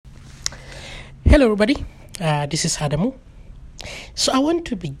Hello, everybody. This is Adamu. So I want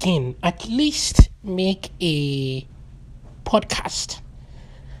to begin, at least make a podcast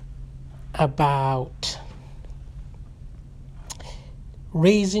about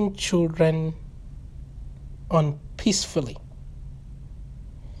raising children unpeacefully.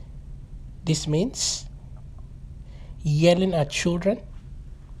 This means yelling at children,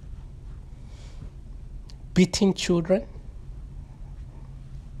 beating children,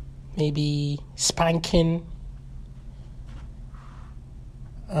 maybe spanking,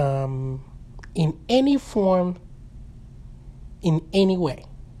 in any form, in any way,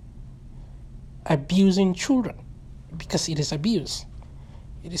 abusing children, because it is abuse.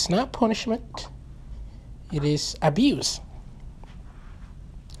 It is not punishment, it is abuse.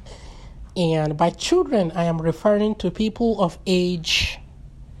 And by children, I am referring to people of age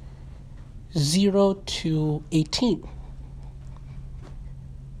 0 to 18.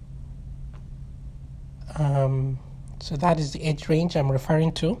 So that is the age range I'm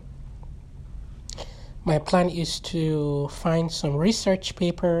referring to. My plan is to find some research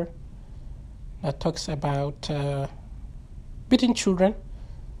paper that talks about beating children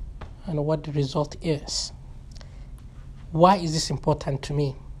and what the result is. Why is this important to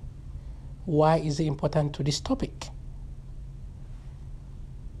me? Why is it important to this topic?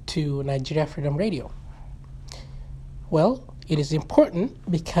 To Nigeria Freedom Radio? Well, it is important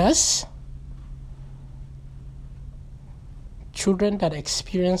because children that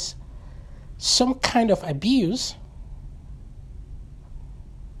experience some kind of abuse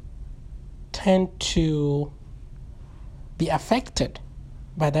tend to be affected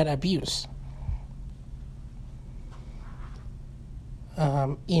by that abuse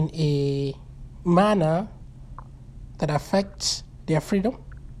in a manner that affects their freedom.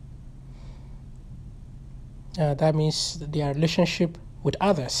 That means their relationship with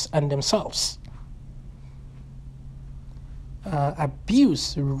others and themselves.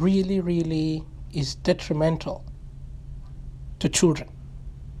 Abuse really is detrimental to children.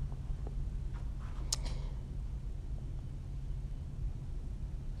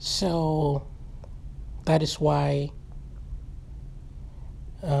 So that is why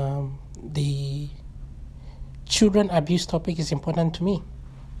the children abuse topic is important to me.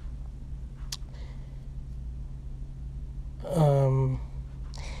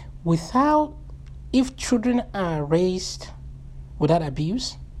 If children are raised without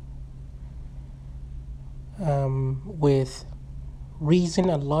abuse, with reason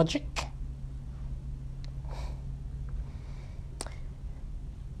and logic,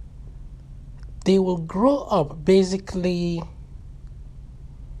 they will grow up basically,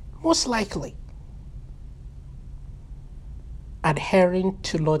 most likely, adhering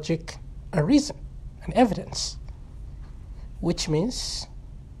to logic and reason and evidence, which means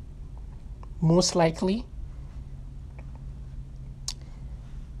most likely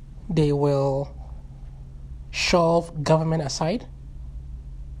they will shove government aside.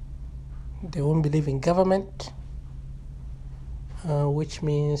 They won't believe in government, which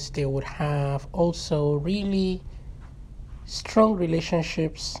means they would have also really strong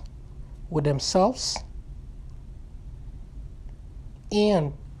relationships with themselves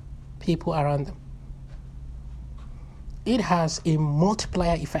and people around them. It has a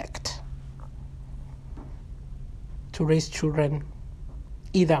multiplier effect to raise children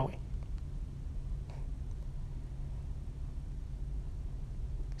either way.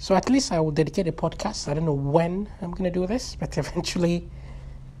 So at least I will dedicate a podcast. I don't know when I'm going to do this, but eventually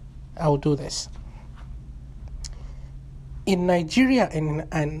I will do this. In Nigeria and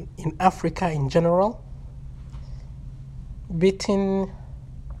in Africa in general, beating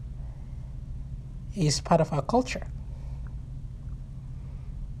is part of our culture.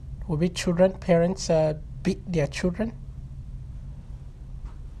 We beat children, parents beat their children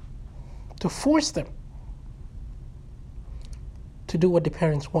to force them to do what the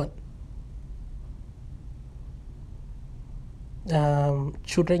parents want.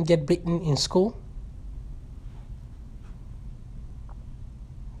 Children get beaten in school.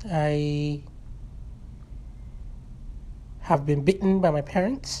 I have been beaten by my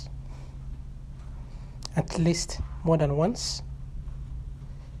parents at least more than once.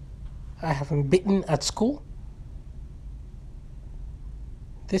 I have been beaten at school.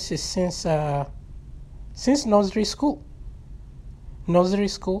 This is since nursery school,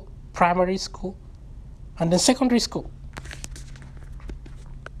 primary school, and then secondary school.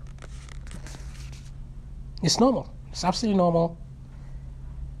 It's normal. It's absolutely normal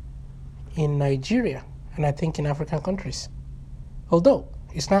in Nigeria, and I think in African countries. Although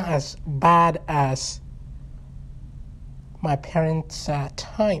it's not as bad as my parents'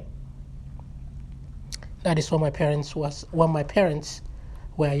 time. That is when my parents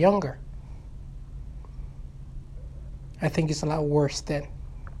were younger. I think it's a lot worse then.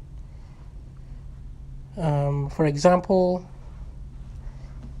 For example,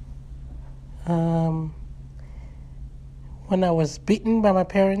 when I was beaten by my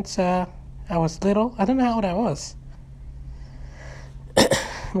parents, I was little. I don't know how old I was,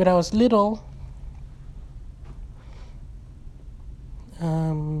 but I was little.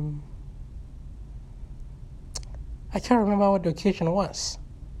 I can't remember what the occasion was,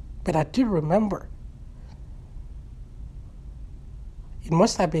 but I do remember. It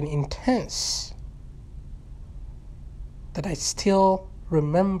must have been intense that I still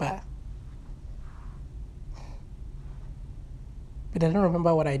remember. But I don't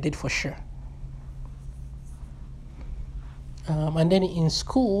remember what I did for sure. And then in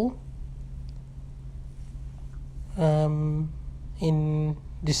school, in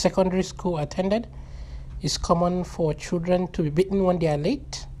the secondary school I attended, it's common for children to be beaten when they are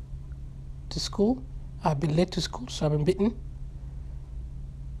late to school. I've been late to school, so I've been beaten.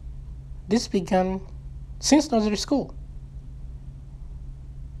 This began since nursery school,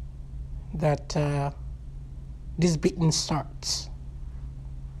 that this beating starts.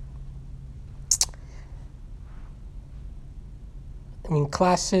 In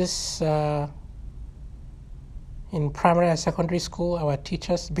classes, in primary and secondary school, our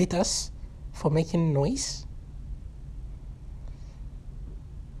teachers beat us for making noise.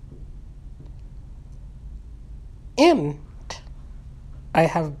 And I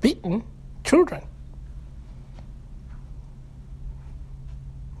have beaten children.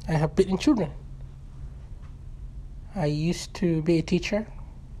 I used to be a teacher.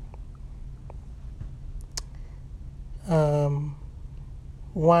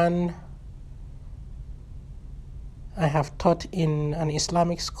 One, I have taught in an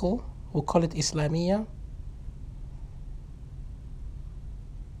Islamic school. We call it Islamia.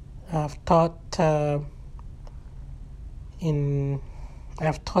 I've taught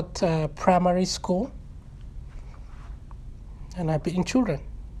primary school, and I've been children,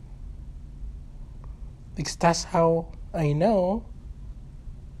 because that's how I know.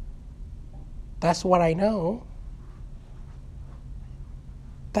 That's what I know.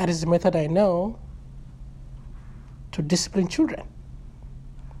 That is the method I know to discipline children.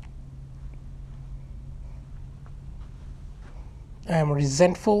 I am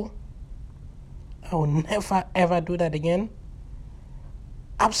resentful. I will never ever do that again.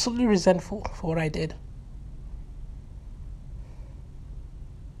 Absolutely resentful for what I did.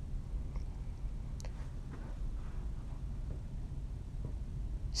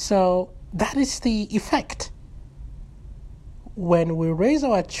 So that is the effect when we raise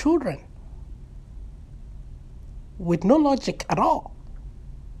our children with no logic at all,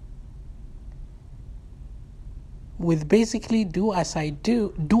 with basically do as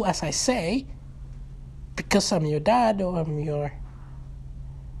I say, because I'm your dad, or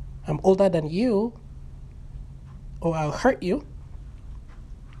I'm older than you, or I'll hurt you.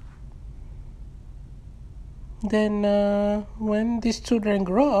 Then when these children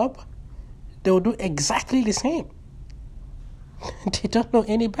grow up, they will do exactly the same. They don't know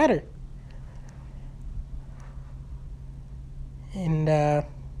any better. And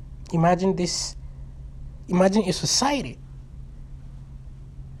imagine a society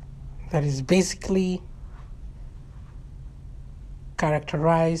that is basically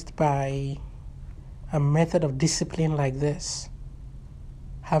characterized by a method of discipline like this,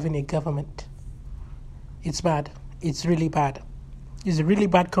 having a government. It's bad. It's really bad. It's a really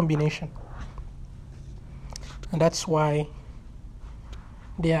bad combination. And that's why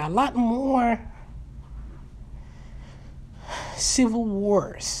there are a lot more civil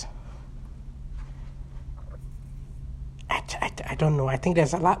wars. I don't know. I think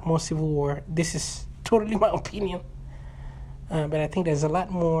there's a lot more civil war. This is totally my opinion. But I think there's a lot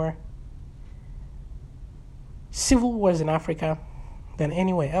more civil wars in Africa than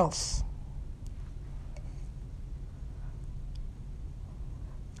anywhere else.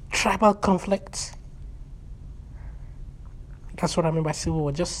 Tribal conflicts. That's what I mean by civil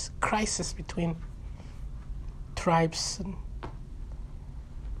war. Just crisis between tribes.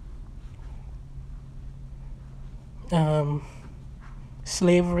 And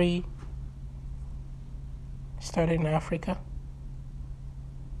slavery started in Africa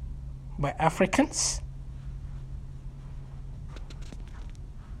by Africans.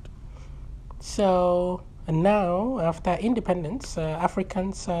 So, and now, after independence,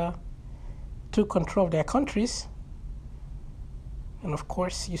 Africans took control of their countries. And of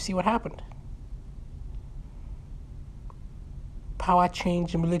course, you see what happened. Power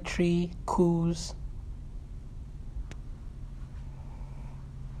change, military coups,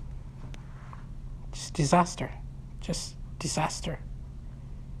 disaster, just disaster.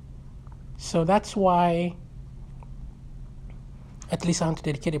 So that's why at least I want to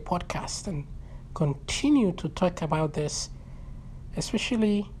dedicate a podcast and continue to talk about this,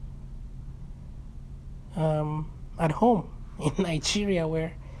 especially at home in Nigeria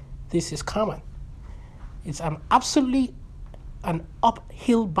where this is common. It's absolutely an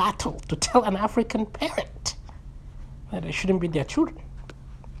uphill battle to tell an African parent that they shouldn't beat their children.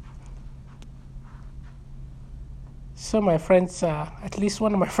 So my friends, at least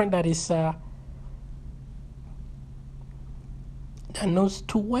one of my friends that knows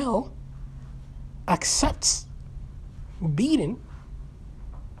too well, accepts beating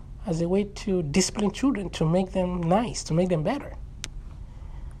as a way to discipline children, to make them nice, to make them better.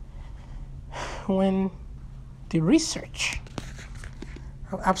 When the research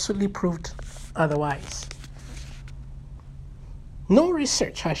have absolutely proved otherwise. No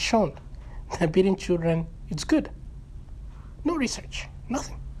research has shown that beating children is good. No research,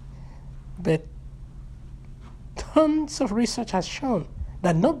 nothing. But tons of research has shown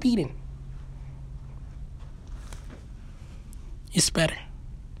that not beating is better.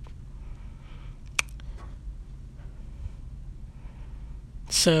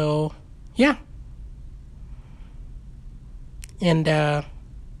 So, yeah. And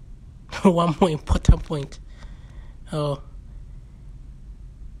one more important point. Oh,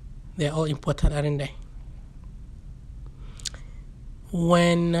 they're all important, aren't they?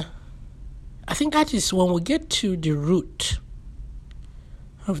 I think that is when we get to the root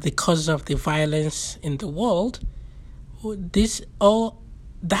of the cause of the violence in the world,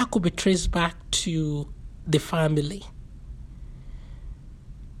 that could be traced back to the family.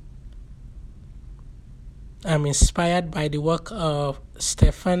 I'm inspired by the work of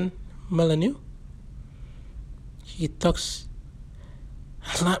Stefan Molyneux. He talks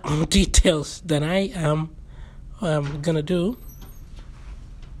a lot more details than I am going to do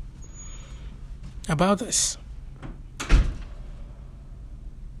about this.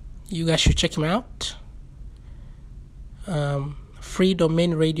 You guys should check him out.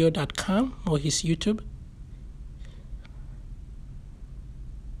 freedomainradio.com or his YouTube.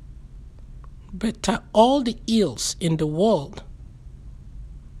 But all the ills in the world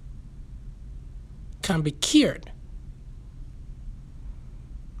can be cured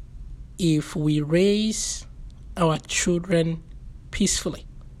if we raise our children peacefully.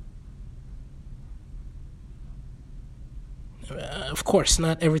 Of course,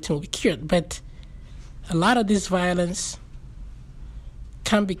 not everything will be cured, but a lot of this violence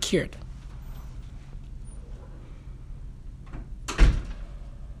can be cured.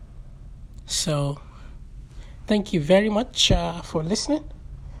 So, thank you very much for listening.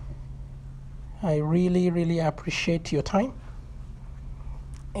 I really, really appreciate your time.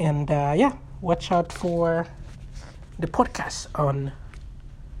 And watch out for the podcast on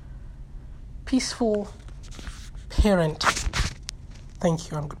peaceful parenting.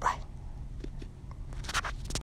 Thank you and goodbye.